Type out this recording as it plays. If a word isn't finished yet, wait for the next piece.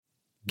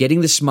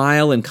Getting the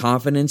smile and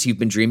confidence you've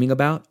been dreaming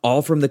about,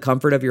 all from the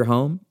comfort of your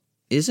home,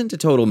 isn't a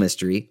total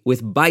mystery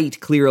with Byte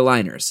clear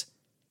aligners.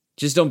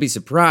 Just don't be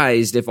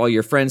surprised if all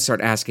your friends start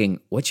asking,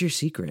 "What's your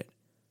secret?"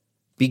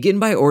 Begin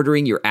by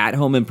ordering your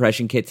at-home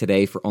impression kit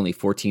today for only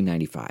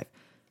 $14.95.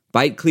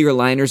 Byte clear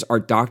aligners are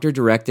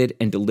doctor-directed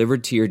and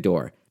delivered to your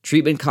door.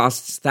 Treatment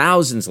costs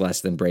thousands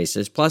less than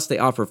braces, plus they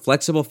offer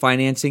flexible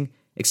financing,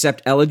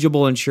 accept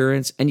eligible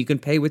insurance, and you can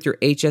pay with your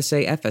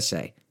HSA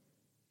FSA.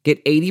 Get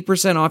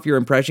 80% off your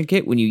impression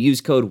kit when you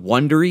use code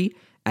WONDERY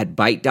at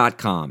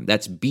Byte.com.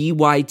 That's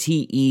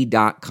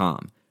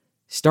BYTE.com.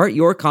 Start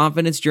your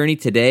confidence journey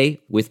today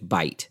with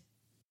Byte.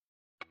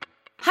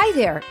 Hi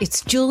there,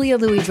 it's Julia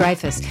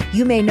Louis-Dreyfus.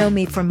 You may know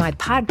me from my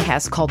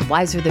podcast called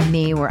Wiser Than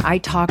Me, where I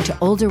talk to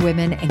older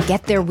women and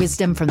get their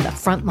wisdom from the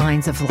front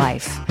lines of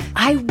life.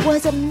 I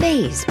was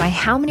amazed by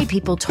how many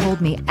people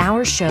told me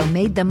our show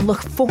made them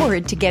look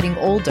forward to getting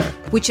older,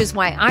 which is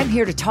why I'm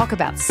here to talk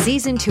about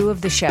season 2 of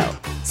the show.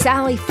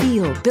 Sally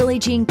Field, Billie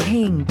Jean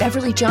King,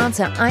 Beverly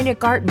Johnson, Ina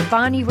Garten,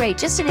 Bonnie Raitt,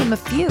 just to name a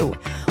few.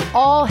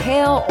 All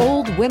hail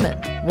old women.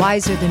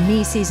 Wiser Than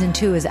Me season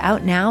 2 is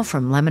out now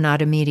from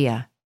Lemonada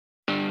Media.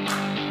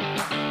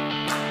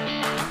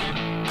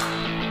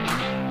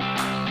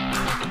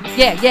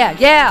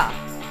 Yeah.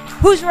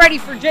 Who's ready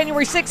for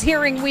January 6th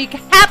hearing week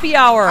happy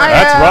hour?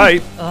 That's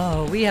right.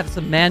 Oh, we have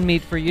some man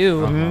meat for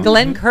you. Uh-huh.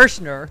 Glenn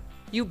Kirshner.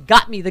 You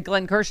got me the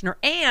Glenn Kirshner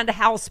and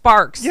Hal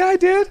Sparks. Yeah, I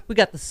did. We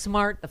got the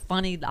smart, the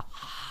funny, the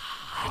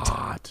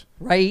Hot.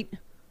 right?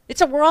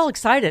 We're all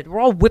excited. We're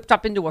all whipped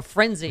up into a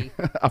frenzy.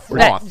 A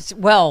froth.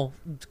 Well,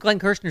 Glenn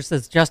Kirshner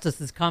says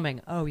justice is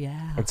coming. Oh,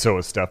 yeah. And so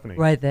is Stephanie.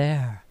 Right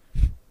there.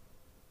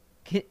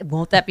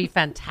 Won't that be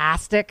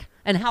fantastic?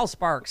 And Hal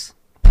Sparks.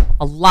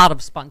 A lot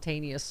of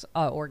spontaneous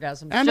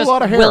orgasms, and just a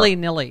lot of hair, willy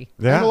nilly.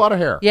 Yeah. And a lot of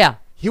hair. Yeah,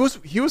 He was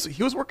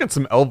working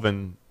some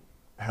elven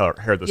hair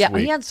this yeah.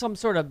 week. He had some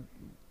sort of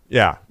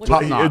Yeah.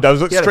 Top knot. That was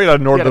He had straight a-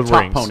 out of Lord he had of a the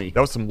top Rings. pony.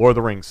 That was some Lord of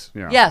the Rings.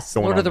 Yeah. yes,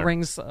 going Lord on of the there.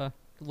 Rings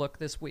look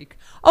this week.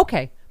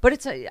 Okay,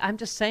 but I'm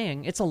just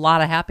saying it's a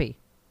lot of happy.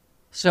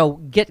 So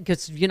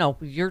because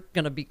you're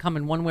going to be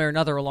coming one way or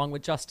another along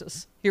with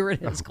justice. Here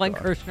it is, Glenn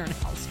Kirshner and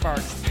Hal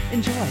Sparks.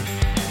 Enjoy.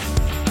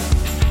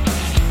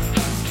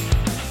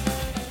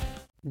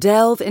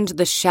 Delve into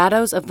the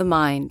shadows of the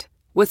mind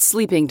with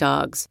Sleeping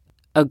Dogs,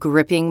 a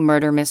gripping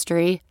murder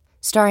mystery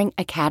starring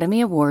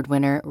Academy Award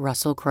winner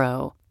Russell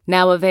Crowe.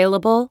 Now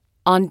available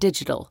on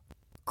digital.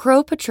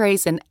 Crowe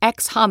portrays an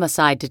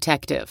ex-homicide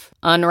detective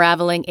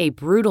unraveling a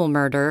brutal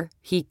murder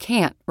he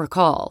can't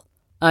recall.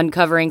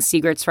 Uncovering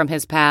secrets from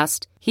his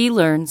past, he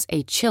learns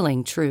a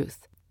chilling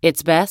truth.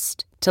 It's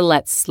best to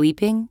let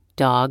sleeping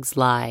dogs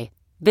lie.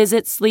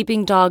 Visit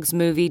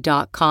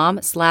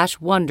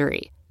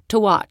sleepingdogsmovie.com/Wondery to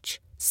watch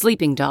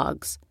Sleeping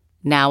Dogs,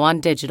 now on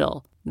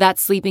digital.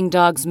 That's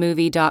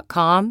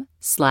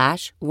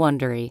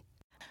sleepingdogsmovie.com/Wondery.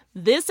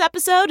 This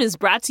episode is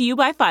brought to you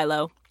by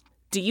Philo.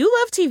 Do you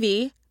love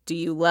TV? Do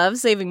you love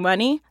saving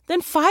money?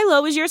 Then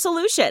Philo is your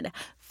solution.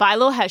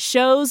 Philo has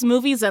shows,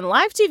 movies, and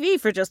live TV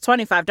for just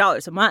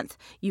 $25 a month.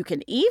 You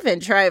can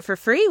even try it for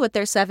free with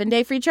their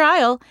 7-day free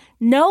trial.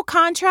 No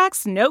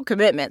contracts, no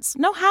commitments,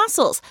 no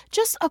hassles.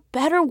 Just a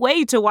better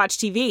way to watch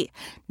TV.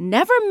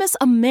 Never miss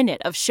a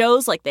minute of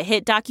shows like the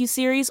hit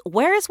docuseries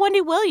Where is Wendy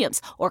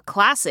Williams? Or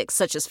classics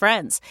such as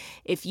Friends.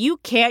 If you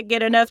can't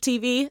get enough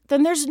TV,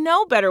 then there's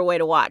no better way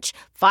to watch.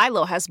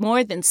 Philo has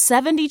more than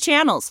 70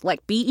 channels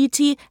like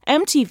BET,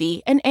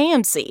 MTV, and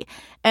AMC.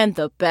 And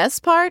the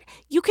best part?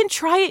 You can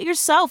try it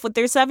yourself with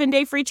their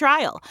 7-day free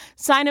trial.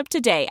 Sign up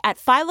today at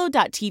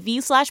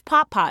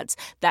philo.tv/poppods.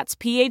 That's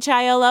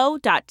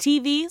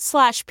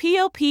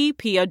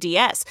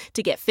philo.tv/POPPODS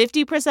to get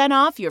 50%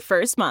 off your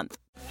first month.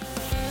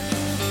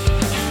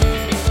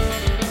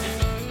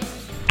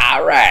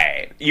 All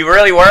right. You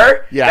really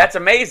were? Yeah. That's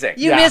amazing.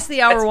 You missed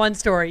the hour one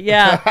story.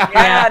 Yeah.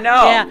 Yeah,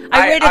 no. Yeah.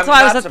 I waited I'm till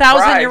I was not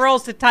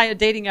 1,000-year-old to tie a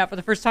dating app for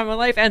the first time in my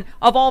life. And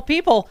of all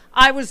people,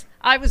 I was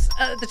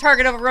the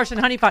target of a Russian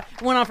honeypot.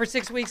 It went on for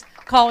 6 weeks,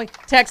 calling,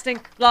 texting,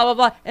 blah, blah,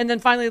 blah. And then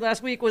finally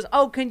last week was,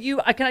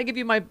 can I give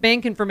you my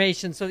bank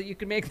information so that you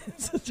can make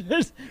this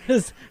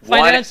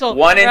financial.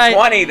 One in right.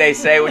 20, they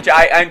say, which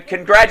and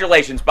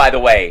congratulations, by the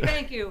way.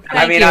 Thank you.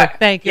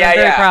 Thank you. I'm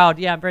very proud.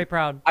 Yeah, I'm very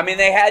proud. I mean,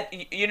 they had,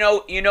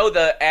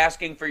 the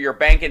asking for your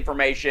bank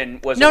information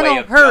was a way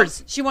No, of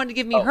hers. She wanted to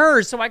give me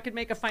hers so I could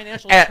make a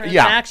financial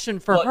transaction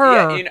for Well,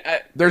 her. yeah,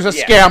 There's a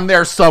scam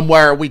there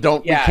somewhere. We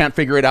can't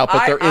figure it out,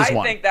 but there is I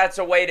one. think that's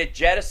a way to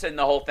jettison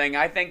the whole thing.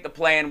 I think the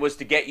plan was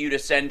to get you to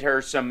send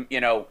her some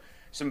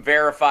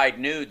verified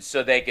nudes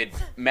so they could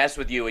mess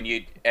with you,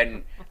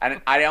 and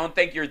I don't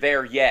think you're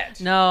there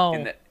yet.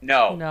 No.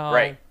 No.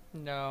 Right.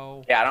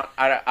 No. Yeah,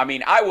 I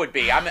mean, I would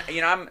be.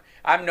 I'm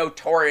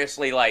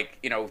notoriously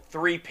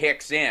 3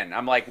 picks in.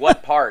 I'm like,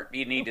 what part do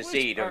you need to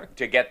see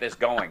to get this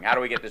going? How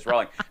do we get this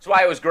rolling? That's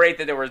why it was great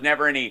that there was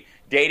never any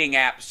dating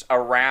apps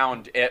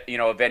around,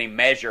 of any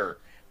measure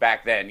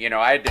back then.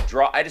 I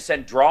had to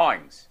send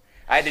drawings.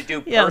 I had to do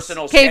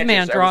personal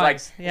caveman sketches.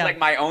 drawings. It was like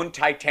my own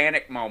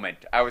Titanic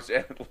moment. I was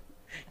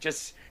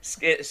just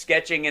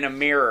sketching in a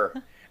mirror.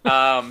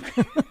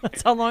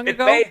 That's how long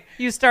ago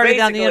you started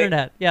on the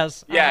internet.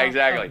 Yes. Yeah,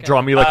 exactly. Okay.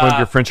 Draw me like one of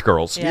your French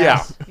girls.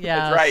 Yes. Yeah. Yes.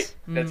 That's right.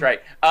 That's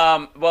right.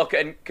 Well,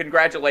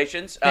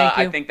 congratulations. Thank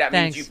you. I think that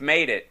Thanks. means you've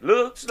made it.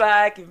 Looks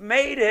like you've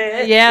made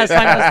it. Yes,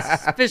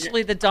 I'm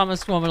officially the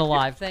dumbest woman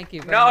alive. Thank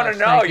you very much.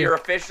 No. Thank you. You're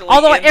officially.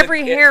 Although in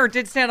every hair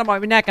did stand on my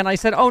neck, and I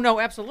said, "Oh no,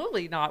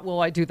 absolutely not.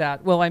 Will I do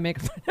that? Will I make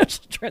a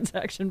financial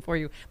transaction for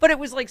you?" But it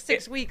was like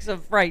 6 weeks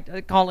of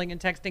calling and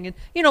texting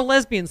and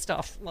lesbian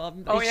stuff.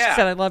 She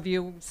said, "I love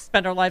you.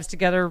 Spend our lives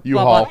together." Blah,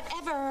 U-Haul. blah.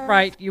 Whatever.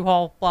 Right.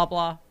 U-Haul. Blah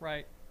blah.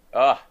 Right.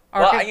 Well,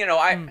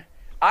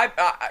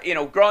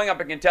 growing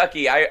up in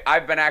Kentucky,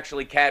 I've been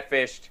actually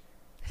catfished.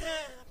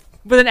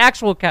 With an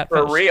actual catfish.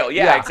 For real,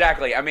 yeah,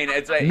 exactly. I mean,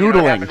 it's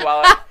Noodling.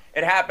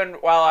 it happened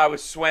while I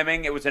was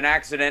swimming. It was an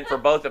accident for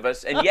both of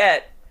us, and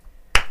yet,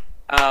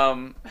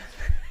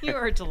 You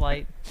are a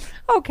delight.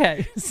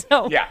 Okay,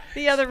 so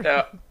the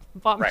other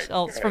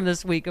bombshells from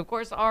this week, of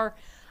course, are.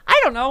 I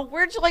don't know.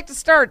 Where'd you like to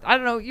start? I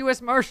don't know.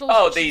 U.S.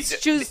 Marshals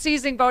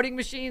seizing voting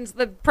machines.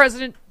 The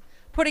president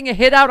putting a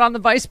hit out on the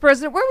vice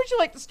president. Where would you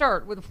like to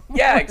start?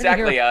 Yeah,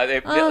 exactly.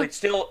 It's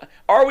still.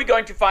 Are we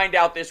going to find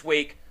out this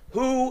week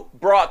who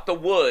brought the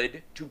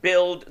wood to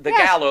build the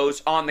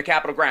gallows on the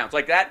Capitol grounds,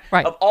 like that?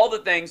 Right. Of all the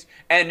things,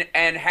 and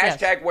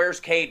hashtag Where's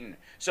Caden?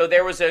 So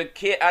there was a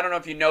kid. I don't know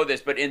if you know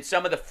this, but in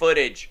some of the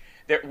footage,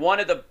 one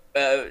of the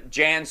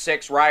Jan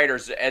 6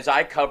 rioters, as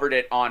I covered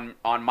it on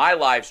my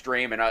live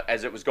stream and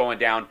as it was going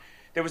down,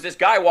 there was this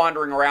guy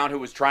wandering around who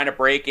was trying to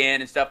break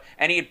in and stuff,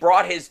 and he had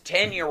brought his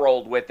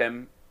 10-year-old with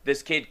him,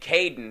 this kid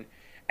Caden,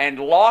 and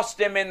lost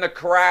him in the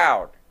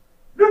crowd.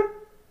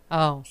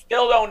 Oh.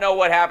 Still don't know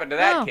what happened to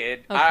that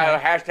kid. Okay.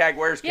 Hashtag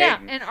Where's Caden? Yeah,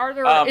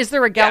 and is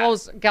there a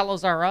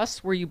Gallows R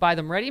Us where you buy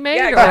them ready-made?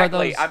 Yeah,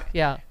 exactly. Or are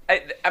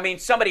those, I mean,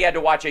 somebody had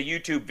to watch a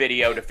YouTube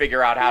video to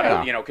figure out how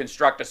to,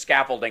 construct a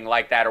scaffolding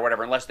like that or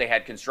whatever, unless they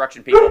had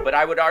construction people. But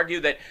I would argue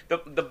that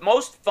the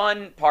most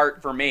fun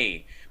part for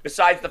me,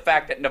 besides the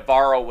fact that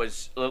Navarro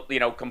was,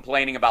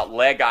 complaining about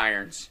leg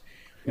irons,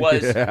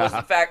 was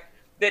the fact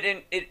that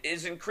it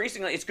is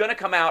increasingly, it's going to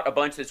come out a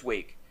bunch this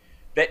week,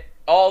 that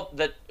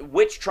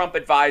which Trump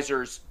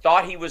advisors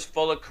thought he was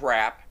full of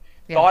crap,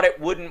 thought it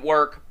wouldn't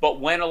work, but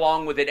went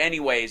along with it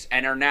anyways,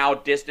 and are now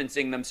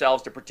distancing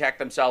themselves to protect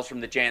themselves from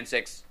the Jan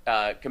 6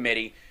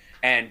 committee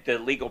and the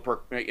legal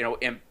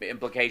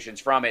implications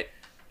from it,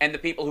 and the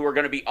people who are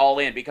going to be all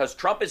in, because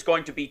Trump is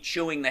going to be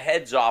chewing the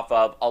heads off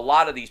of a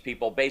lot of these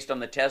people based on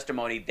the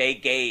testimony they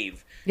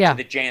gave to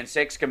the Jan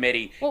 6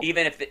 committee,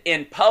 even if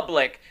in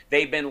public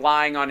they've been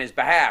lying on his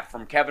behalf,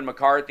 from Kevin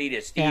McCarthy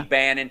to Steve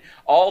Bannon,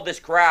 all this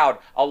crowd.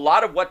 A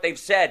lot of what they've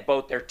said,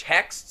 both their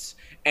texts,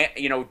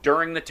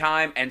 during the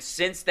time and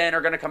since then,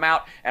 are going to come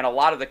out, and a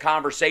lot of the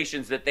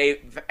conversations that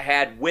they've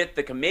had with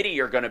the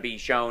committee are going to be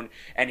shown,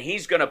 and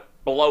he's going to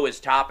blow his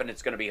top, and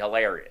it's going to be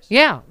hilarious.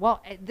 Yeah,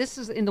 well, this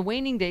is in the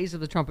waning days of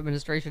the Trump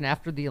administration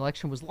after the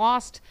election was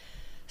lost.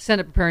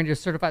 Senate preparing to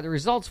certify the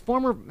results.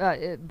 Former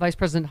Vice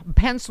President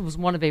Pence was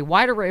one of a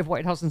wide array of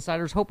White House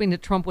insiders hoping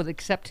that Trump would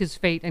accept his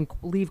fate and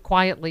leave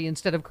quietly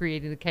instead of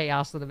creating the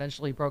chaos that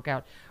eventually broke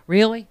out.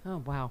 Really? Oh,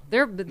 wow.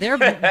 They're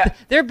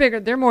bigger.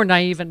 They're more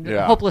naive and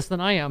hopeless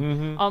than I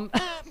am.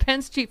 Mm-hmm.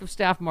 Pence Chief of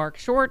Staff Mark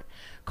Short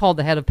called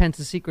the head of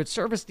Pence's Secret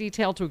Service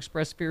detail to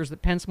express fears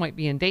that Pence might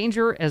be in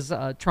danger as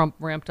Trump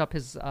ramped up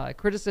his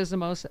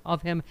criticism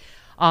of him.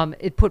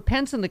 It put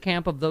Pence in the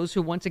camp of those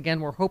who, once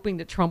again, were hoping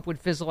that Trump would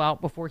fizzle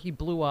out before he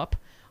blew up.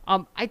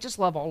 I just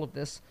love all of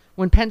this.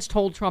 When Pence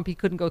told Trump he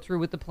couldn't go through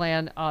with the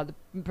plan, the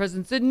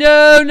president said,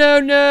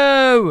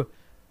 No.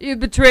 You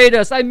betrayed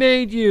us. I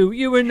made you.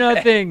 You were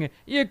nothing.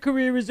 Your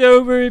career is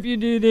over if you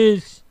do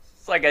this.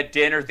 It's like a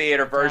dinner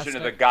theater version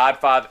of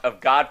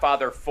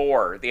Godfather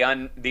 4, the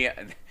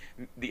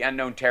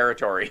unknown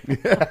territory.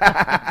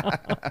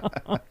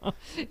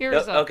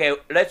 Okay,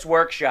 let's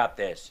workshop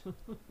this.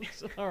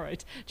 All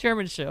right.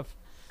 Chairman Schiff.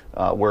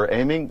 We're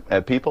aiming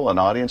at people, an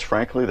audience,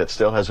 frankly, that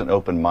still has an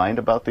open mind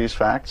about these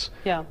facts.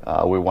 Yeah.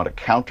 We want to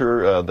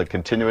counter the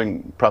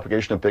continuing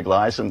propagation of big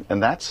lies, and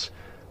that's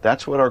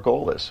what our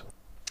goal is.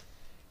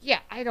 Yeah,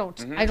 I don't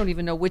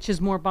even know which is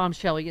more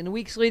bombshelly. In the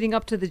weeks leading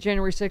up to the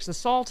January 6th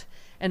assault,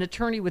 an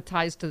attorney with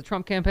ties to the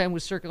Trump campaign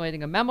was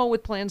circulating a memo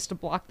with plans to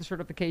block the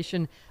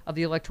certification of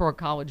the Electoral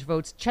College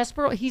votes.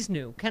 Chesborough, he's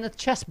new. Kenneth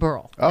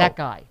Chesborough, that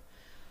guy.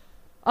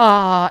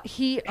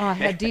 He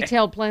had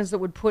detailed plans that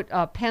would put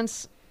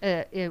Pence,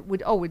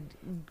 would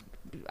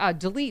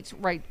delete,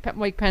 right,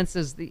 Mike Pence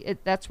as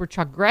that's where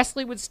Chuck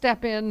Grassley would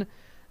step in.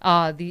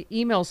 The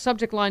email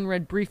subject line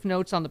read brief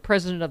notes on the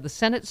president of the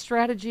Senate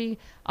strategy.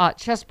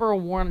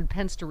 Chesborough wanted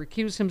Pence to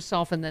recuse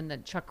himself, and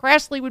then Chuck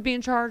Grassley would be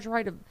in charge,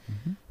 right?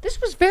 This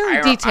was very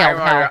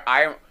detailed.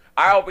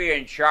 I'll be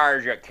in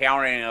charge of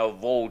counting the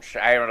votes.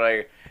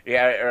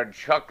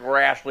 Chuck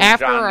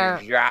Grassley's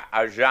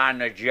on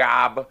the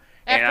job.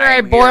 After I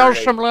boil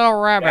some little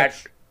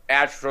rabbits.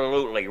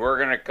 Absolutely. We're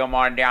going to come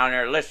on down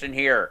there. Listen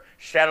here.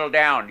 Settle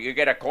down. You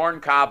get a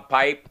corncob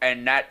pipe,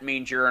 and that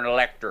means you're an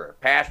elector.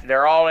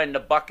 They're all in the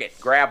bucket.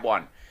 Grab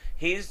one.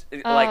 He's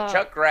like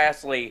Chuck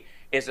Grassley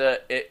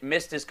it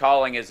missed his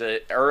calling as an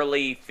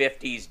early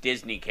 50s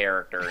Disney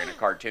character in a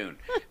cartoon.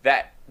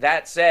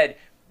 That said,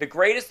 the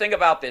greatest thing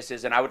about this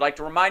is, and I would like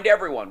to remind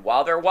everyone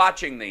while they're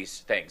watching these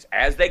things,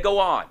 as they go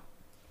on,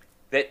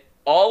 that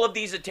all of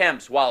these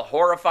attempts, while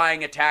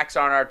horrifying attacks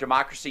on our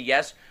democracy,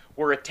 yes,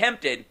 were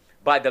attempted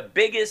by the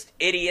biggest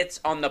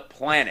idiots on the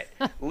planet.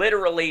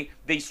 Literally,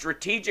 the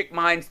strategic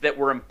minds that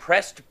were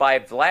impressed by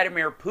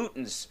Vladimir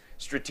Putin's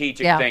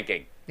strategic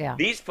thinking. Yeah.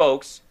 These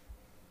folks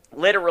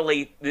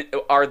literally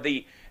are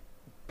the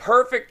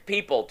perfect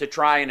people to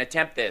try and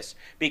attempt this,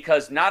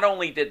 because not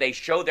only did they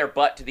show their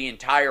butt to the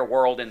entire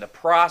world in the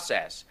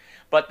process,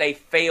 but they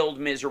failed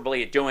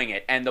miserably at doing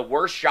it. And the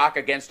worst shock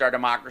against our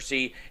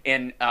democracy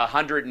in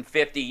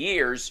 150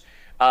 years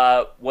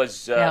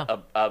was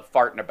a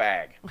fart in a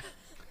bag.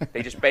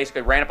 They just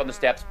basically ran up on the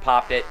steps,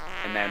 popped it,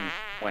 and then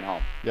went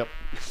home. Yep.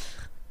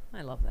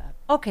 I love that.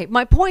 Okay,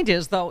 my point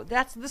is though,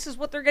 this is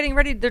what they're getting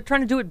ready. They're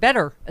trying to do it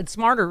better and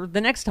smarter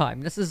the next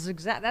time. This is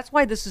that's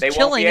why this is they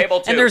chilling. Won't be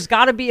able to. And there's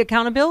got to be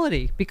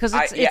accountability because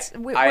I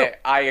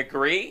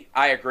agree,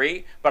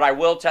 but I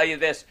will tell you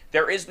this: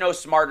 there is no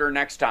smarter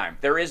next time.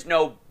 There is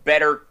no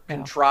better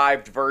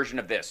contrived version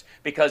of this,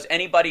 because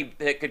anybody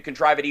that could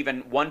contrive it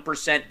even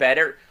 1%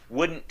 better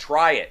wouldn't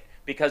try it.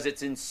 Because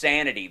it's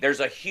insanity.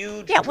 There's a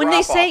huge when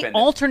they say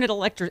alternate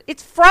electors,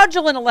 it's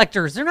fraudulent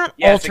electors. They're not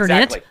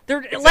alternate. Exactly.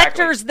 They're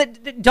electors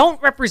that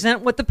don't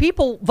represent what the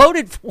people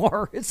voted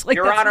for. It's like,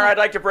 Your Honor, I'd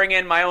like to bring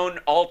in my own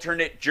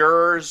alternate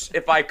jurors,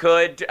 if I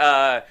could.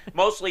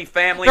 Mostly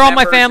family They're all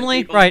members. My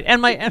family, right? And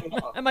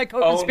my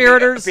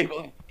co-conspirators.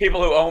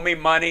 People who owe me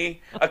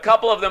money. A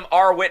couple of them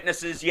are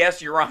witnesses,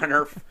 yes, Your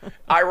Honor.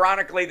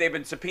 Ironically, they've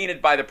been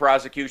subpoenaed by the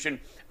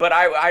prosecution. But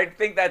I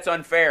think that's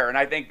unfair, and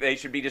I think they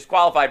should be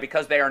disqualified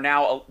because they are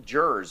now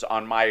jurors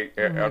on my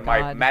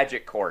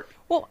magic court.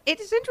 Well, it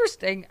is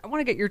interesting. I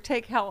want to get your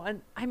take, Hal.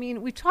 And I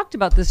mean, we talked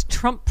about this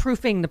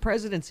Trump-proofing the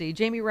presidency.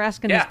 Jamie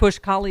Raskin has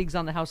pushed colleagues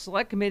on the House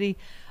Select Committee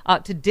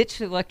to ditch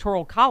the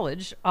Electoral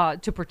College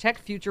to protect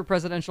future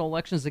presidential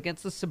elections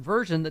against the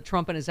subversion that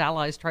Trump and his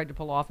allies tried to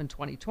pull off in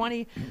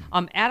 2020.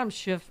 Adam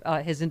Schiff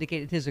has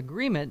indicated his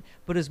agreement,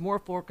 but is more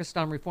focused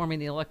on reforming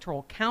the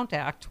Electoral Count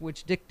Act,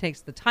 which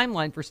dictates the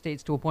timeline for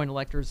states to appoint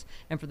electors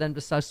and for them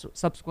to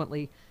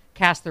subsequently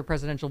cast their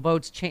presidential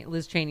votes.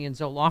 Liz Cheney and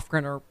Zoe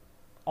Lofgren are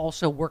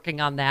also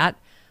working on that.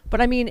 But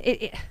I mean,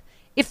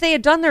 if they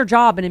had done their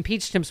job and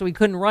impeached him so he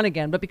couldn't run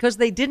again, but because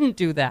they didn't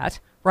do that,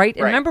 right?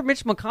 And remember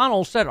Mitch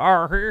McConnell said,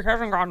 he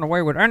hasn't gotten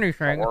away with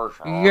anything. Courts.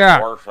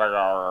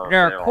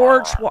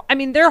 Well, I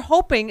mean, they're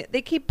hoping,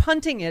 they keep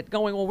punting it,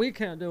 going, well, we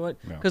can't do it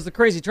because the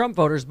crazy Trump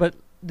voters, but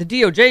the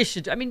DOJ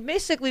should. I mean,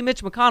 basically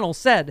Mitch McConnell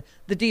said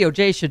the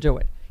DOJ should do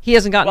it. He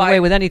hasn't gotten away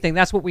with anything.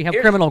 That's what we have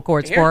criminal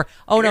courts for.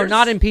 Oh, no,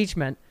 not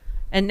impeachment.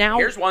 And now...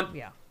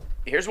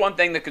 Here's one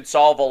thing that could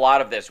solve a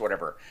lot of this,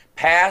 whatever.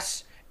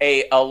 Pass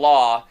a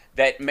law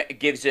that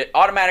gives it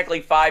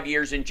automatically 5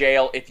 years in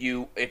jail if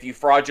you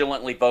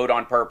fraudulently vote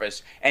on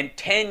purpose, and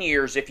 10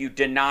 years if you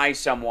deny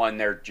someone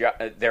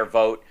their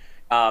vote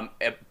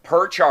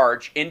per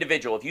charge,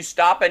 individual. If you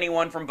stop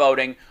anyone from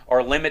voting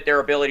or limit their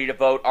ability to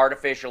vote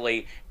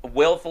artificially,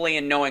 willfully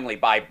and knowingly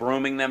by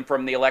brooming them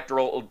from the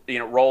electoral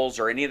rolls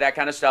or any of that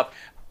kind of stuff,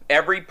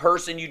 every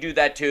person you do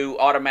that to,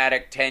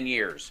 automatic 10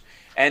 years.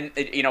 And,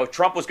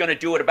 Trump was going to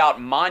do it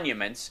about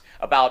monuments,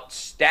 about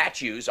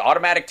statues,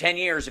 automatic 10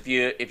 years if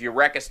you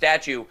wreck a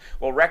statue.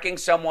 Well, wrecking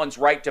someone's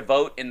right to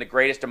vote in the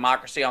greatest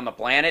democracy on the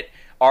planet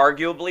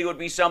arguably would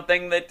be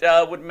something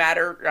that would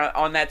matter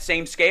on that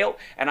same scale.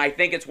 And I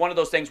think it's one of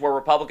those things where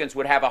Republicans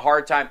would have a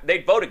hard time.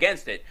 They'd vote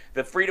against it.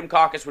 The Freedom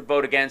Caucus would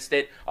vote against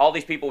it. All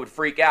these people would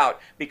freak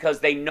out because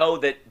they know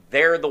that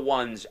they're the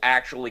ones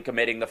actually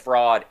committing the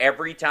fraud.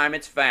 Every time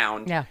it's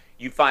found,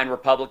 you find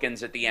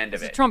Republicans at the end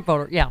of it. It's a Trump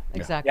voter. Yeah,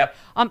 exactly.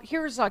 Yep.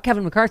 Here's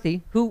Kevin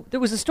McCarthy, who there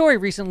was a story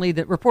recently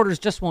that reporters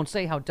just won't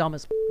say how dumb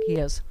as he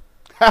is.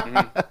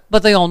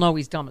 But they all know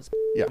he's dumb as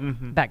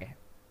bag of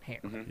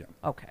hair.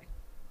 Okay.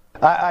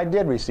 I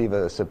did receive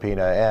a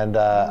subpoena, and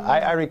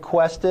I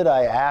requested,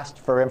 I asked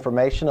for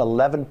information,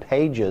 11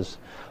 pages.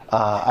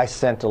 I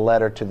sent a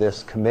letter to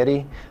this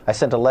committee. I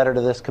sent a letter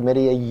to this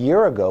committee a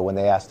year ago when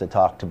they asked to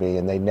talk to me,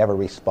 and they never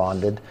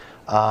responded.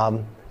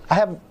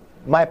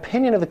 My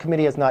opinion of the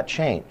committee has not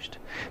changed,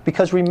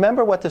 because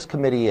remember what this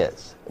committee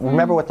is.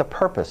 Remember what the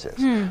purpose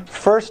is.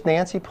 First,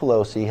 Nancy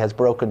Pelosi has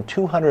broken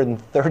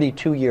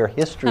 232-year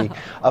history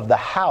of the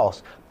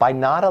House by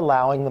not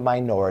allowing the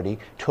minority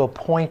to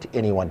appoint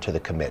anyone to the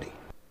committee.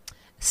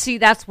 See,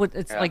 that's what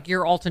it's like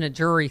your alternate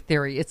jury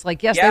theory. It's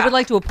like, yes, they would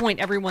like to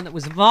appoint everyone that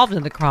was involved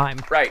in the crime.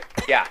 Right,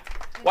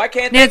 Why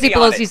can't Nancy they be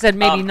on Pelosi it? said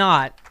maybe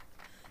not.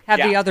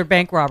 Have the other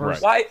bank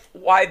robbers.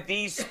 Why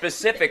these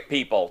specific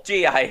people?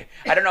 Gee, I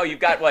don't know. You've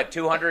got,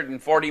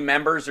 240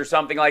 members or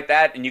something like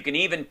that, and you can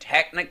even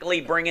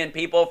technically bring in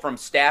people from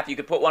staff. You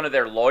could put one of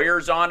their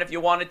lawyers on if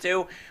you wanted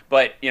to,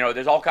 but,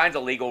 there's all kinds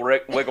of legal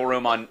wiggle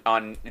room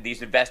on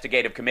these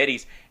investigative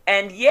committees,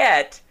 and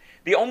yet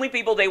The only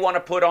people they want to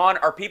put on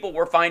are people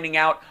we're finding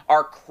out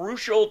are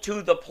crucial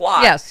to the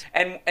plot. Yes.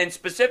 And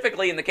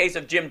specifically in the case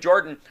of Jim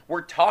Jordan,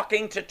 we're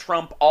talking to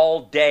Trump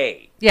all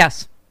day.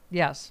 Yes.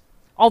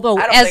 Although,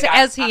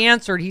 as he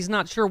answered, he's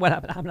not sure what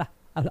happened.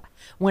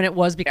 When it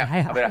was because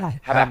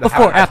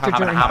before, after,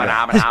 during.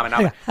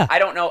 I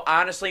don't know.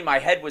 Honestly, my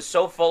head was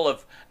so full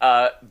of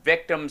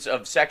victims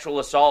of sexual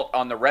assault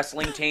on the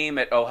wrestling team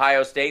at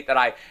Ohio State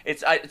that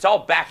it's all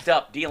backed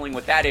up dealing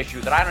with that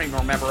issue that I don't even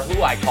remember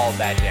who I called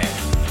that day.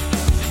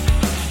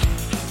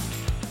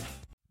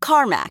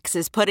 CarMax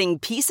is putting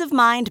peace of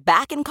mind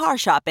back in car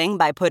shopping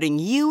by putting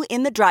you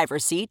in the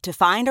driver's seat to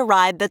find a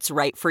ride that's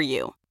right for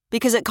you.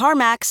 Because at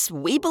CarMax,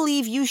 we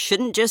believe you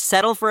shouldn't just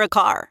settle for a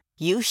car.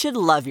 You should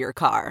love your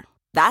car.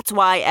 That's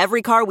why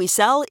every car we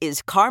sell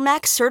is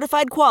CarMax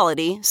certified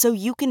quality, so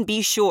you can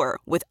be sure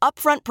with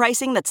upfront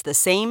pricing that's the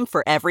same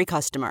for every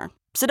customer.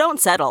 So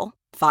don't settle.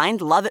 Find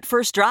love at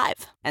first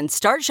drive and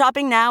start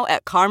shopping now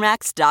at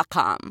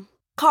CarMax.com.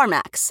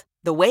 CarMax,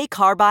 the way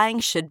car buying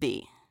should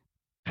be.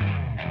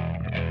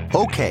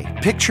 Okay,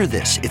 picture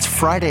this. It's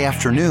Friday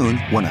afternoon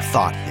when a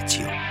thought hits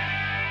you.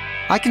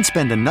 I can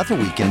spend another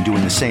weekend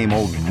doing the same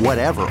old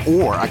whatever,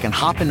 or I can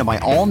hop into my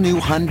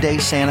all-new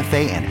Hyundai Santa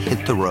Fe and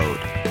hit the road.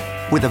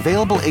 With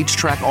available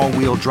H-Track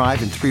all-wheel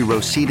drive and 3-row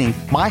seating,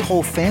 my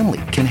whole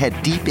family can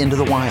head deep into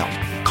the wild.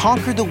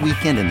 Conquer the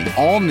weekend in the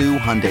all-new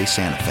Hyundai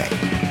Santa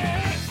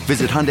Fe.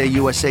 Visit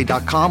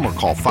HyundaiUSA.com or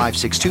call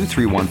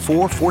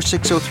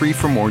 562-314-4603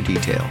 for more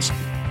details.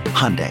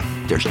 Hyundai,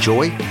 there's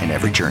joy in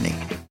every journey.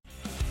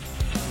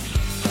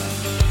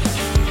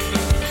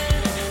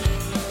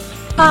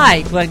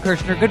 Hi, Glenn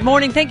Kirshner. Good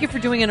morning. Thank you for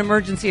doing an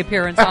emergency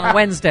appearance on a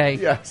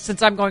Wednesday,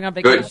 since I'm going on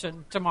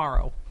vacation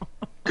tomorrow.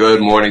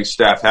 Good morning,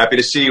 Steph. Happy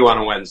to see you on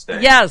a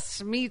Wednesday.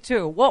 Yes, me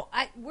too. Well,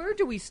 where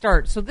do we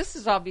start? So this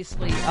is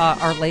obviously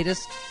our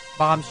latest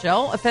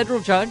bombshell. A federal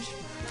judge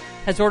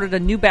has ordered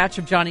a new batch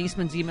of John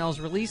Eastman's emails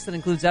released that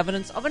includes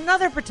evidence of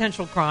another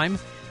potential crime.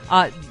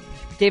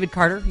 David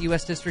Carter,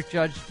 U.S. District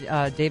Judge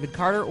David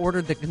Carter,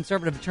 ordered the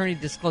conservative attorney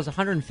to disclose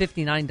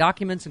 159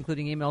 documents,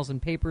 including emails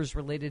and papers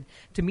related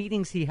to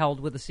meetings he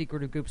held with a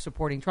secretive group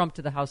supporting Trump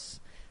to the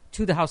House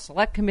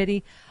Select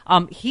Committee.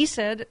 He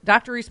said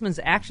Dr. Eastman's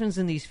actions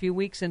in these few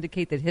weeks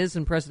indicate that his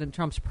and President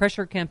Trump's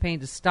pressure campaign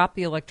to stop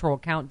the electoral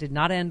count did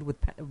not end with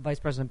Vice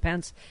President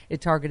Pence. It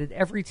targeted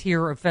every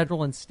tier of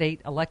federal and state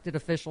elected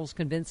officials,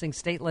 convincing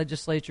state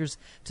legislatures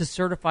to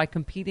certify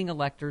competing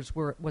electors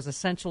where it was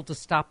essential to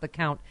stop the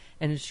count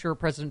and ensure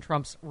President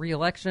Trump's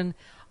reelection.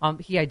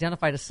 He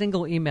identified a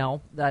single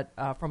email that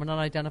from an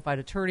unidentified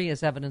attorney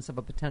as evidence of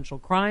a potential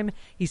crime.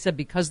 He said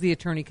because the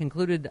attorney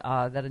concluded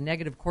that a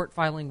negative court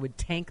filing would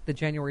tank the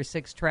January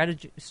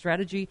 6th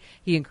strategy,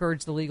 he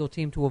encouraged the legal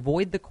team to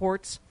avoid the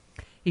courts.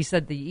 He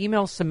said the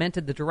email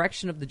cemented the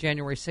direction of the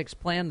January 6th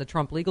plan. The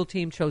Trump legal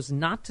team chose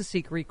not to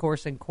seek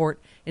recourse in court.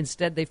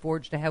 Instead, they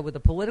forged ahead with a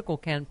political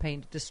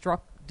campaign to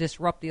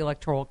disrupt the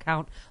electoral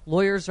count.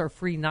 Lawyers are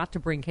free not to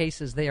bring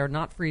cases. They are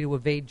not free to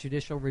evade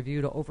judicial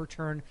review to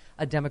overturn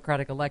a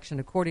democratic election.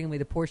 Accordingly,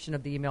 the portion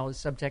of the email is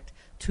subject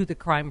to the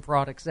crime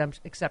fraud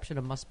exception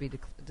and must be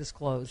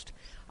disclosed.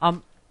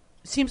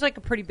 Seems like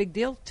a pretty big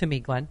deal to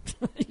me, Glenn.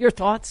 Your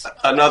thoughts?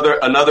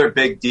 Another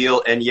big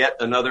deal, and yet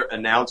another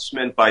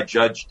announcement by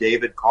Judge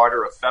David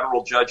Carter, a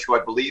federal judge who I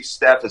believe,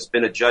 Steph, has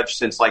been a judge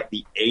since like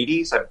the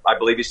 80s. I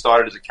believe he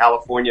started as a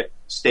California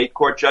state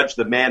court judge.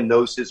 The man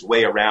knows his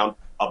way around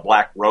a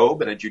black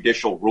robe and a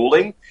judicial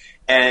ruling.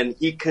 And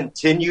he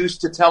continues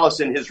to tell us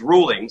in his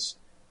rulings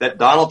that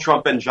Donald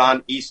Trump and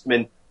John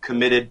Eastman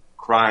committed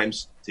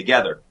crimes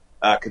together.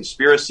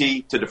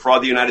 Conspiracy to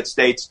defraud the United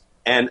States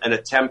and an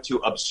attempt to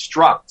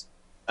obstruct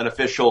an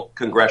official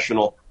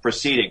congressional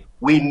proceeding.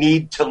 We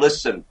need to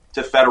listen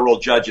to federal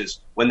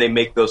judges when they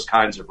make those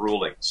kinds of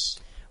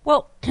rulings.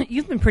 Well,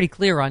 you've been pretty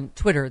clear on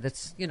Twitter.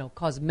 That's,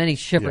 caused many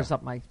shivers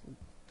up my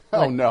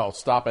Oh, no.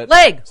 Stop it.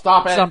 Leg.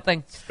 Stop it.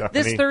 Something.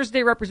 Stephanie. This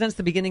Thursday represents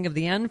the beginning of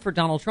the end for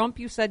Donald Trump.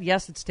 You said,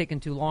 yes, it's taken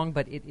too long,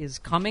 but it is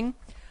coming.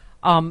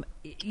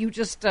 You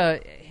just,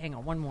 hang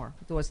on, one more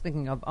that I was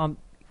thinking of.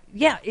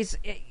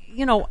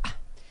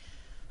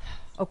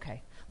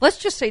 Okay. Let's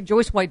just say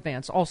Joyce White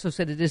Vance also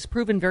said it is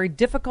proven very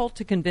difficult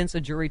to convince a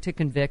jury to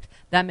convict.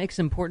 That makes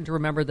it important to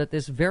remember that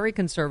this very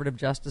conservative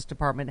Justice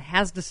Department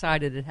has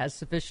decided it has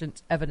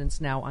sufficient evidence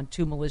now on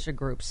 2 militia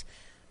groups.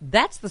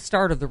 That's the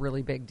start of the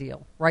really big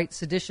deal, right?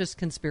 Seditious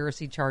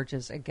conspiracy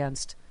charges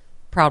against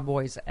Proud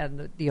Boys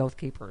and the Oath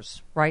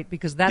Keepers, right?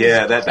 Because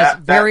that's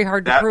very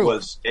hard to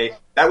prove.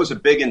 That was a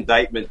big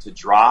indictment to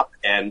drop,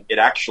 and it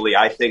actually,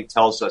 I think,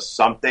 tells us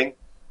something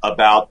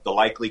about the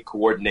likely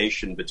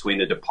coordination between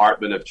the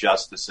Department of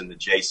Justice and the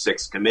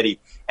J6 committee.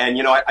 And,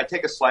 I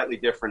take a slightly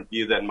different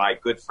view than my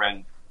good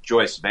friend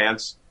Joyce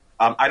Vance.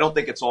 I don't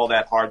think it's all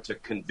that hard to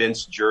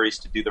convince juries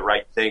to do the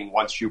right thing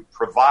once you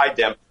provide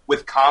them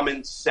with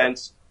common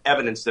sense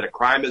evidence that a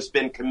crime has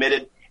been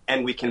committed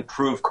and we can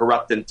prove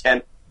corrupt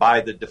intent by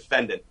the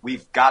defendant.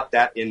 We've got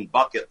that in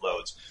bucket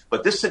loads.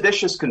 But this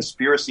seditious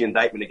conspiracy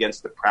indictment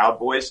against the Proud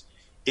Boys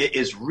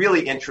is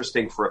really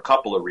interesting for a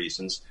couple of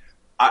reasons.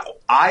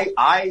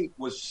 I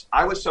was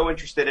so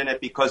interested in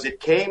it because it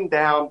came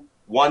down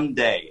one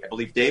day, I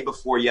believe day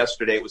before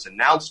yesterday. It was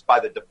announced by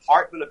the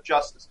Department of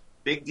Justice.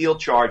 Big deal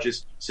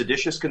charges,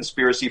 seditious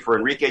conspiracy for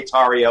Enrique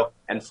Tarrio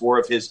and 4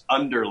 of his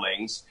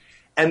underlings.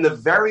 And the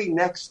very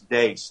next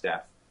day,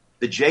 Steph,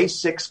 the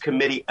J6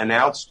 committee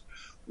announced,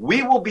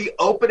 we will be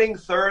opening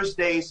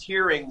Thursday's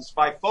hearings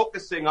by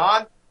focusing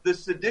on the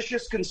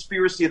seditious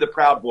conspiracy of the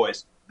Proud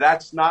Boys.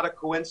 That's not a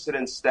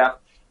coincidence, Steph.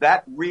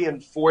 That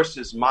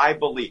reinforces my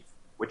belief,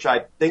 which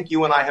I think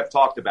you and I have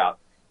talked about,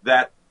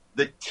 that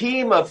the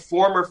team of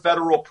former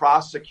federal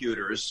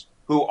prosecutors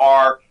who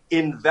are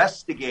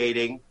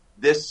investigating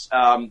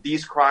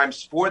these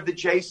crimes for the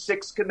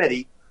J6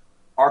 committee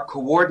are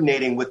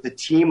coordinating with the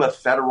team of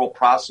federal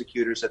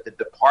prosecutors at the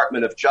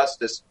Department of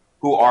Justice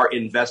who are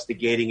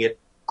investigating it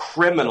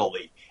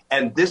criminally.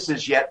 And this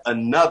is yet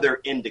another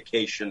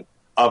indication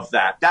of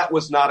that. That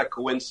was not a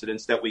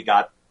coincidence that we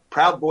got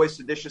Proud Boys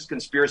seditious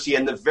conspiracy,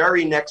 and the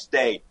very next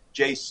day,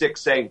 J6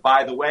 saying,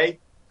 by the way,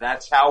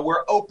 that's how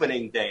we're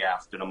opening day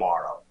after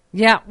tomorrow.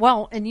 Yeah,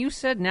 well, and you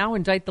said now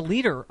indict the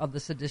leader of the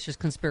seditious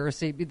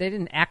conspiracy. They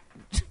didn't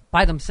act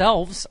by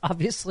themselves,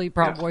 obviously,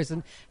 Proud Boys.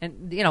 And,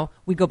 you know,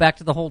 we go back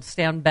to the whole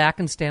stand back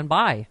and stand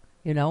by,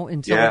 you know,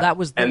 until that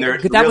was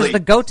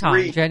the go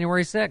time,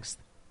 January 6th.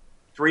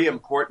 3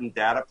 important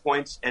data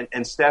points.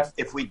 And Steph,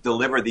 if we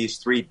deliver these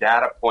 3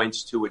 data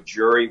points to a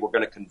jury, we're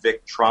going to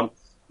convict Trump.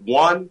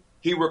 1,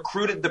 he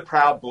recruited the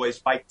Proud Boys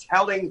by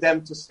telling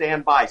them to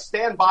stand by.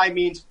 Stand by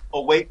means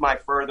await my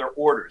further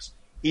orders.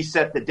 He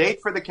set the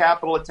date for the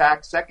Capitol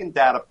attack. 2nd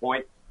data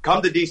point,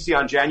 come to D.C.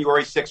 on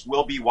January 6th,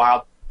 will be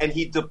wild. And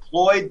he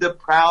deployed the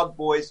Proud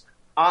Boys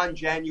on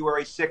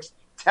January 6th,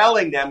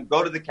 telling them,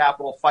 go to the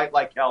Capitol, fight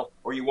like hell,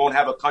 or you won't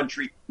have a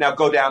country. Now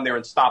go down there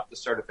and stop the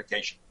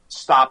certification.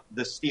 Stop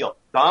the steal.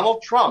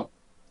 Donald Trump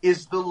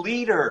is the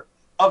leader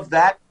of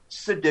that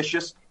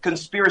seditious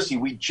conspiracy.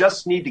 We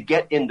just need to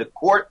get into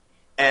court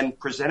and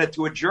present it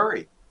to a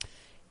jury.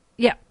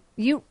 Yeah.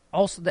 You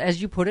also,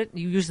 as you put it,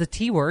 you used the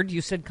T word. You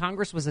said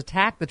Congress was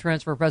attacked, the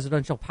transfer of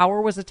presidential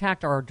power was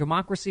attacked, our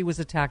democracy was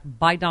attacked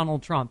by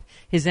Donald Trump.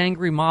 His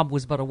angry mob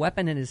was but a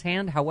weapon in his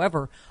hand.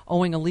 However,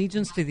 owing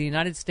allegiance to the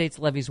United States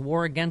levies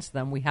war against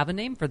them. We have a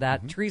name for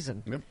that,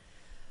 treason.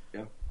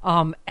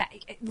 Yep.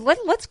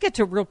 Let's get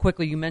to real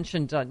quickly. You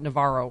mentioned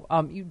Navarro.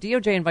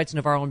 DOJ invites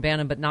Navarro and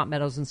Bannon, but not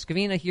Meadows and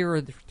Scavina. Here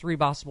are the 3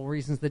 possible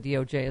reasons the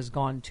DOJ has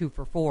gone 2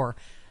 for 4.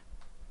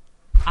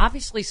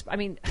 Obviously, I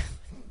mean...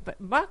 But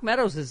Mark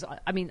Meadows is,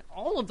 I mean,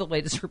 all of the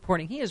latest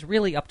reporting, he is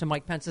really up to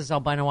Mike Pence's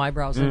albino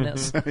eyebrows in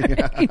this.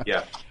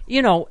 Yeah.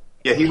 You know,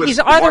 he's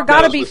either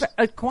got to be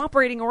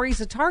cooperating or he's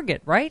a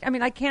target, right? I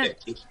mean, I can't,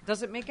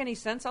 does it make any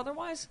sense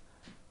otherwise?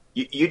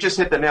 You just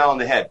hit the nail on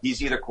the head.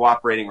 He's either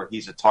cooperating or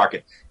he's a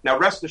target. Now,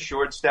 rest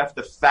assured, Steph,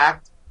 the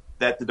fact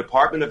that the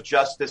Department of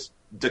Justice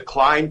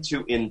declined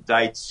to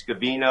indict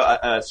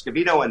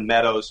Scavino and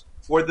Meadows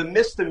for the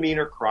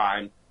misdemeanor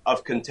crime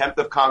of contempt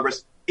of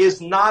Congress is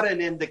not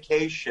an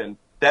indication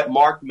that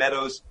Mark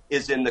Meadows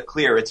is in the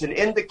clear. It's an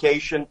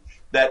indication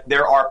that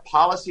there are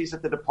policies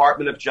at the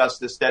Department of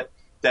Justice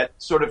that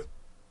sort of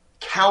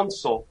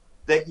counsel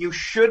that you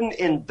shouldn't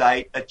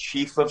indict a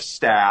chief of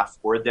staff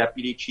or a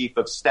deputy chief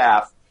of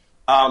staff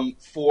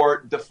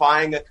for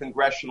defying a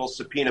congressional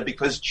subpoena,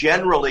 because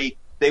generally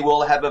they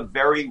will have a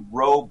very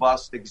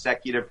robust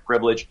executive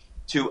privilege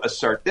to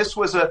assert. This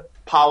was a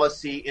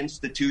policy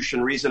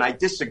institution reason. I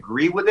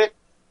disagree with it.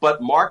 But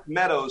Mark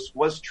Meadows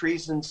was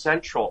treason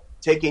central,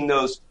 taking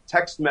those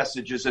text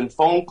messages and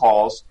phone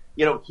calls.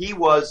 You know, he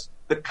was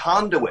the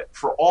conduit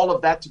for all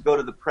of that to go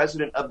to the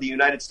President of the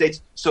United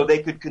States so they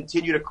could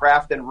continue to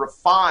craft and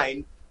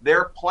refine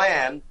their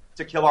plan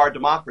to kill our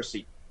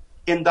democracy.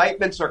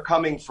 Indictments are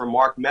coming for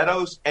Mark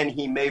Meadows, and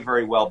he may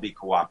very well be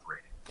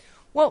cooperating.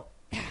 Well,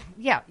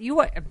 yeah,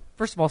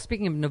 first of all,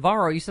 speaking of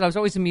Navarro, you said I was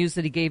always amused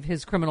that he gave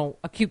his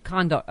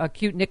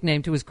acute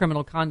nickname to his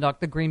criminal conduct,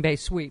 the Green Bay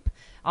Sweep.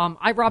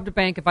 I robbed a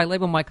bank. If I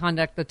label my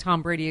conduct the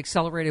Tom Brady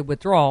accelerated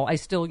withdrawal, I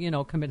still,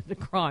 committed a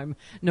crime.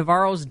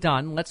 Navarro's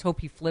done. Let's hope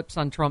he flips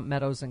on Trump,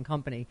 Meadows, and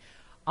company.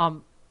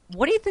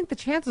 What do you think the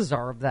chances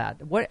are of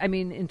that?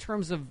 In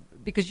terms of,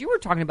 because you were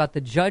talking about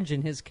the judge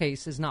in his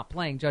case is not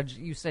playing.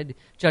 You said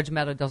Judge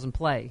Mehta doesn't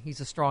play.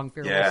 He's a strong,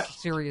 fearless,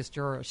 serious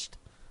jurist.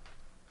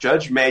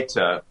 Judge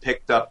Mehta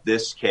picked up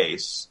this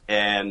case,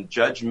 and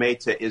Judge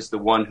Mehta is the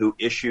one who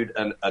issued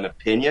an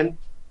opinion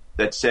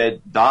that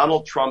said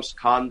Donald Trump's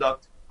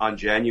conduct on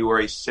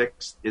January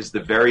 6th is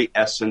the very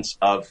essence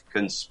of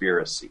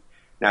conspiracy.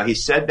 Now, he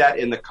said that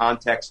in the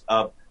context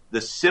of the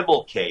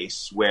civil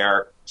case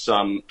where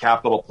some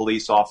Capitol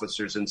Police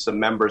officers and some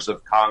members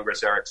of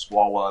Congress, Eric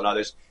Swalwell and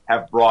others,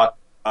 have brought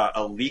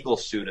a legal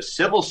suit, a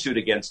civil suit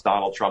against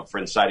Donald Trump for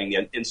inciting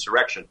the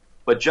insurrection.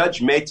 But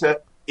Judge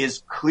Mehta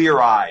is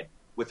clear-eyed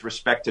with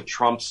respect to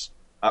Trump's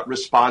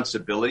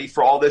responsibility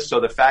for all this. So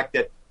the fact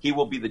that he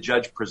will be the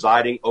judge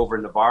presiding over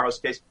Navarro's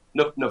case,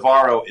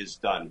 Navarro is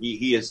done.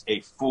 He is a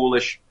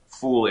foolish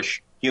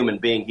human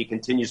being. He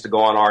continues to go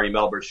on Ari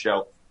Melber's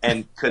show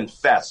and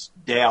confess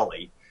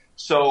daily.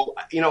 So,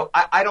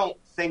 I don't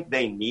think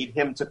they need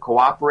him to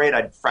cooperate.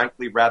 I'd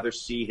frankly rather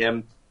see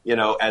him,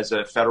 as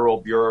a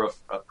Federal Bureau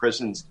of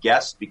Prisons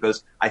guest,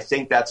 because I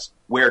think that's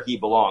where he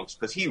belongs.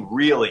 Because he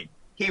really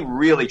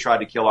tried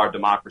to kill our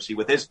democracy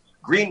with his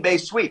Green Bay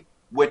sweep,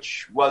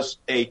 which was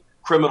a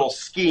criminal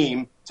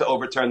scheme to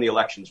overturn the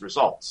election's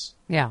results.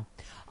 Yeah.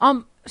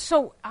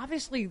 So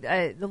obviously,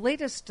 the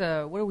latest,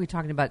 what are we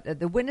talking about?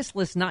 The witness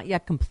list not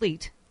yet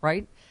complete,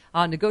 right?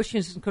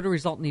 Negotiations could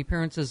result in the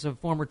appearances of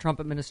former Trump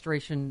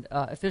administration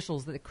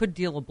officials that could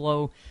deal a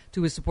blow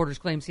to his supporters'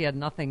 claims he had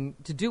nothing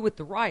to do with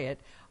the riot.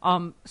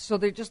 So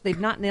they've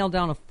not nailed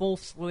down a full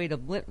slate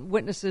of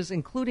witnesses,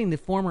 including the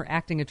former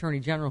acting attorney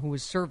general who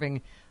was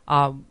serving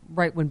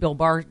right when Bill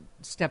Barr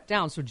stepped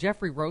down. So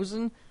Jeffrey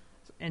Rosen,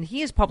 and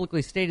he has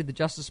publicly stated the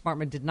Justice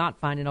Department did not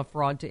find enough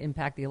fraud to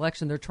impact the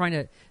election.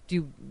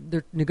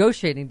 They're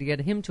negotiating to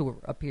get him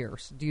to appear.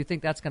 So do you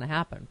think that's going to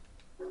happen?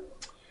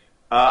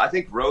 I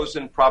think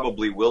Rosen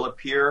probably will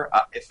appear.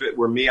 If it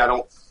were me, I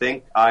don't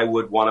think I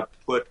would want to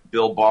put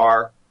Bill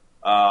Barr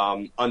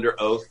under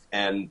oath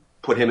and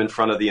put him in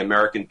front of the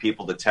American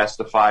people to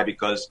testify,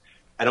 because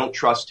I don't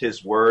trust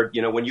his word.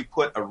 When you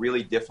put a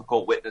really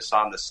difficult witness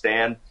on the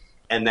stand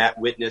and that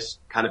witness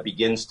kind of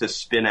begins to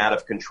spin out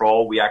of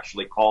control, we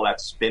actually call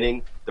that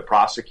spinning the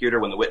prosecutor,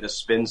 when the witness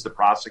spins the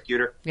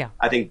prosecutor. Yeah.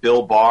 I think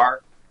Bill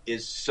Barr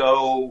is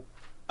so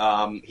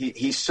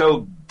he's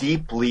so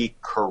deeply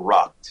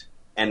corrupt,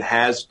 and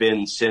has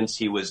been since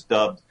he was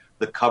dubbed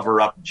the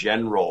cover-up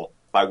general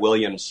by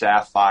William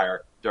Safire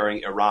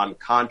during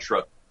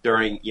Iran-Contra,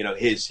 during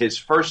his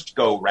first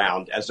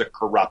go-round as a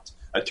corrupt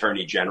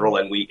attorney general,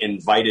 and we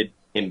invited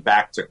him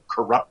back to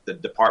corrupt the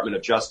Department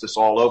of Justice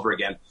all over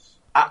again.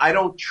 I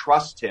don't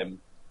trust him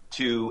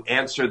to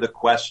answer the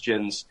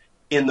questions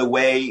in the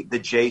way the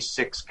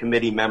J6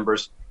 committee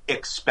members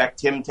expect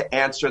him to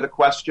answer the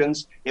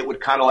questions. It would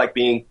kind of like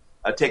being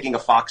taking a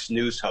Fox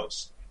News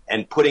host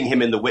and putting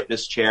him in the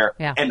witness chair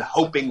and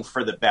hoping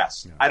for the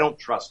best. Yeah. I don't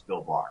trust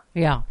Bill Barr.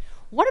 Yeah.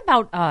 What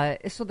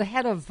about, so the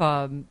head of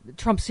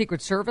Trump's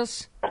Secret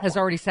Service has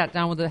already sat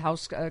down with the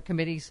House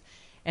committees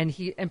and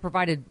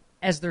provided,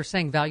 as they're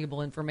saying,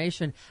 valuable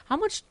information. How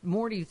much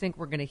more do you think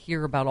we're going to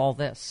hear about all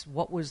this?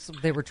 What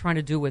they were trying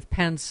to do with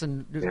Pence?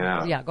 And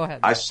go ahead.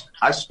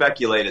 I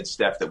speculated,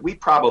 Steph, that we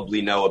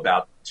probably know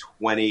about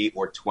 20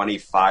 or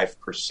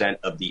 25%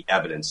 of the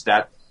evidence,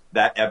 that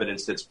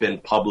evidence that's been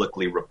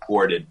publicly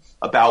reported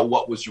about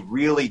what was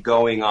really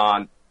going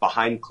on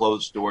behind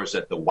closed doors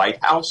at the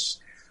White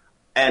House.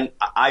 And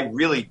I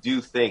really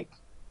do think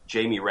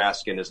Jamie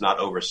Raskin is not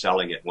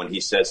overselling it when he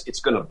says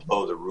it's going to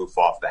blow the roof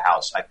off the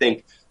House. I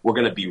think we're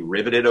going to be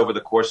riveted over the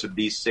course of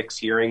these 6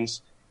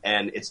 hearings.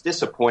 And it's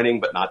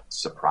disappointing, but not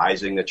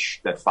surprising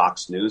that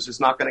Fox News is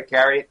not going to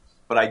carry it.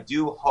 But I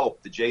do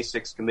hope the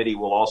J6 committee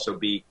will also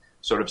be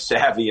sort of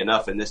savvy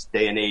enough in this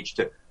day and age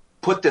to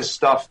put this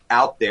stuff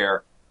out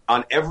there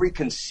on every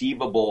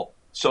conceivable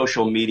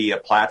social media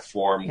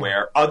platform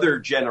where other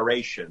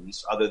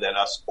generations, other than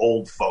us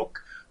old folk,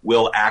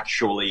 will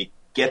actually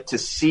get to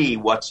see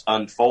what's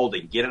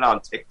unfolding. Get it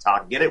on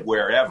TikTok, get it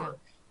wherever.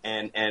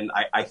 And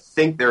I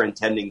think they're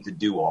intending to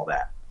do all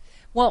that.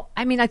 Well,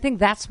 I mean, I think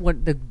that's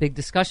what the big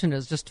discussion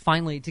is, just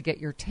finally to get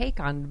your take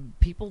on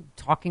people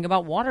talking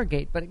about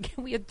Watergate. But again,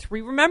 we had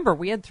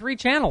three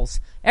channels.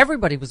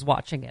 Everybody was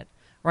watching it,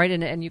 right?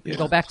 And you can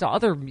go back to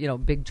other,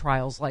 big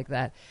trials like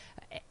that.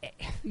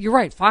 You're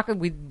right.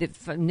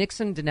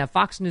 Nixon didn't have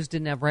Fox News,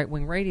 didn't have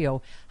right-wing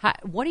radio.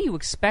 What do you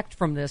expect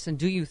from this? And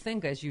do you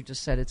think, as you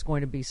just said, it's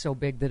going to be so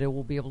big that it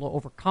will be able to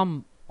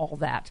overcome all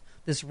that,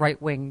 this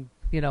right-wing,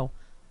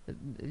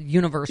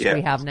 universe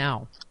we have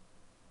now?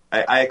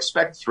 I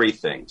expect 3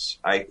 things.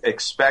 I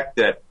expect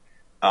that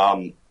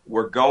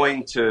we're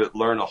going to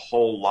learn a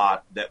whole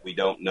lot that we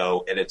don't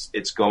know, and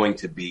it's going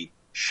to be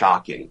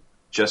shocking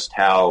just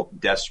how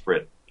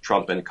desperate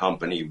Trump and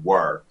company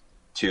were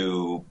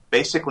to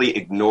basically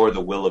ignore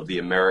the will of the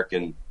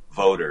American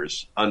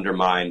voters,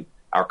 undermine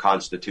our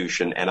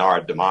Constitution and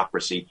our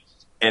democracy,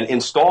 and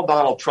install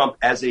Donald Trump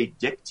as a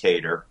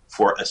dictator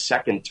for a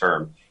second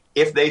term.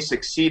 If they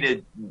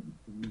succeeded,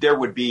 there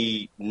would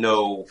be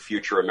no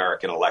future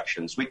American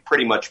elections. We'd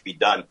pretty much be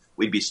done.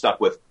 We'd be stuck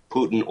with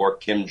Putin or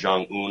Kim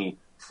Jong-un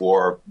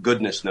for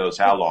goodness knows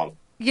how long.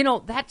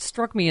 That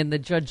struck me in the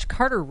Judge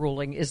Carter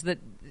ruling, is that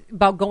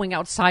about going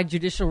outside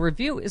judicial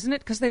review, isn't it?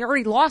 Because they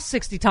already lost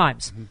 60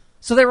 times. Mm-hmm.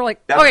 So they were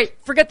like, okay,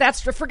 forget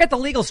the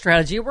legal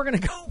strategy. We're going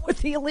to go with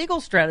the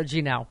illegal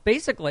strategy now,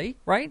 basically,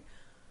 right?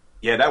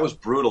 Yeah, that was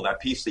brutal,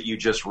 that piece that you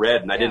just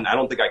read, and I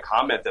don't think I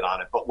commented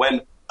on it. But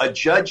when a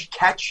judge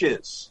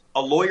catches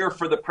a lawyer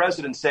for the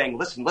president saying,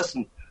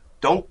 listen,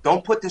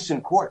 don't put this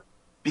in court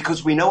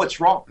because we know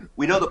it's wrong.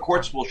 We know the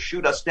courts will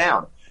shoot us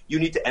down. You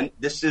need to, and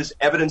this is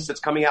evidence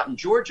that's coming out in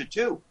Georgia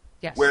too,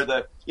 where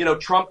the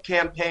Trump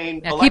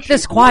campaign election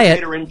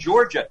coordinator in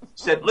Georgia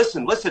said,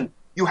 listen,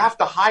 you have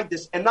to hide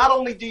this. And not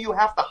only do you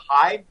have to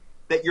hide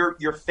that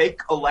you're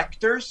fake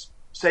electors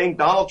saying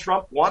Donald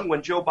Trump won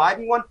when Joe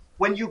Biden won,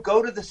 when you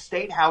go to the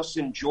state house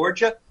in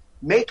Georgia,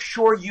 make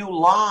sure you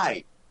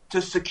lie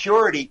to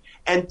security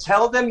and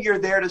tell them you're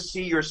there to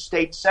see your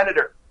state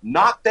senator.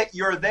 not that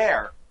you're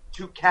there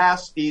to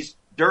cast these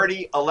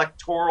dirty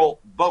electoral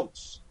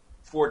votes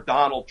for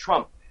Donald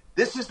Trump.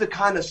 This is the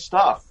kind of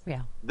stuff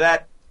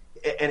that,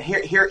 and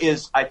here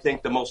is, I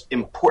think, the most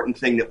important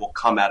thing that will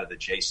come out of the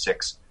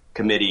J6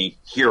 committee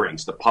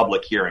hearings, the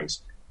public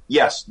hearings.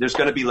 Yes, there's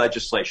going to be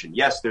legislation.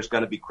 Yes, there's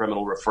going to be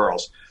criminal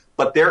referrals.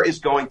 But there is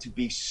going to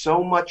be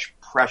so much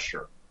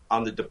pressure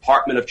on the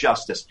Department of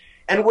Justice.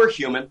 And we're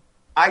human.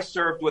 I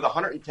served with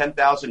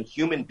 110,000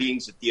 human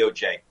beings at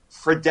DOJ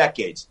for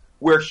decades.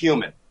 We're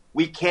human.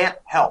 We can't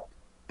help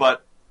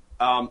but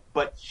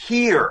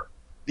hear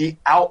the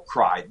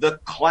outcry, the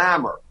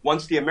clamor,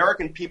 once the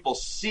American people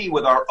see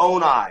with our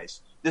own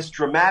eyes this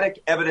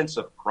dramatic evidence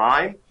of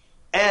crime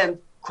and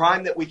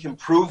crime that we can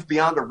prove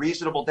beyond a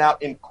reasonable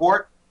doubt in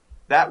court.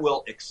 That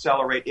will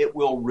accelerate. It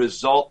will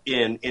result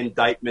in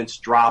indictments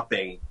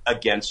dropping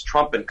against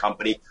Trump and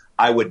company.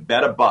 I would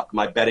bet a buck,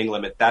 my betting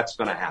limit, that's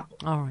going to happen.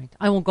 All right.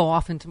 I will go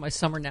off into my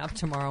summer nap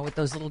tomorrow with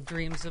those little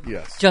dreams of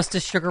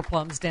Justice Sugar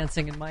Plums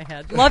dancing in my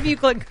head. Love you,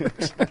 Glenn.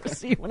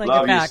 See you when I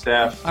get back. Love you,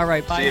 Steph. All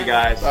right. Bye. See you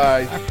guys.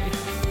 Bye. All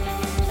right.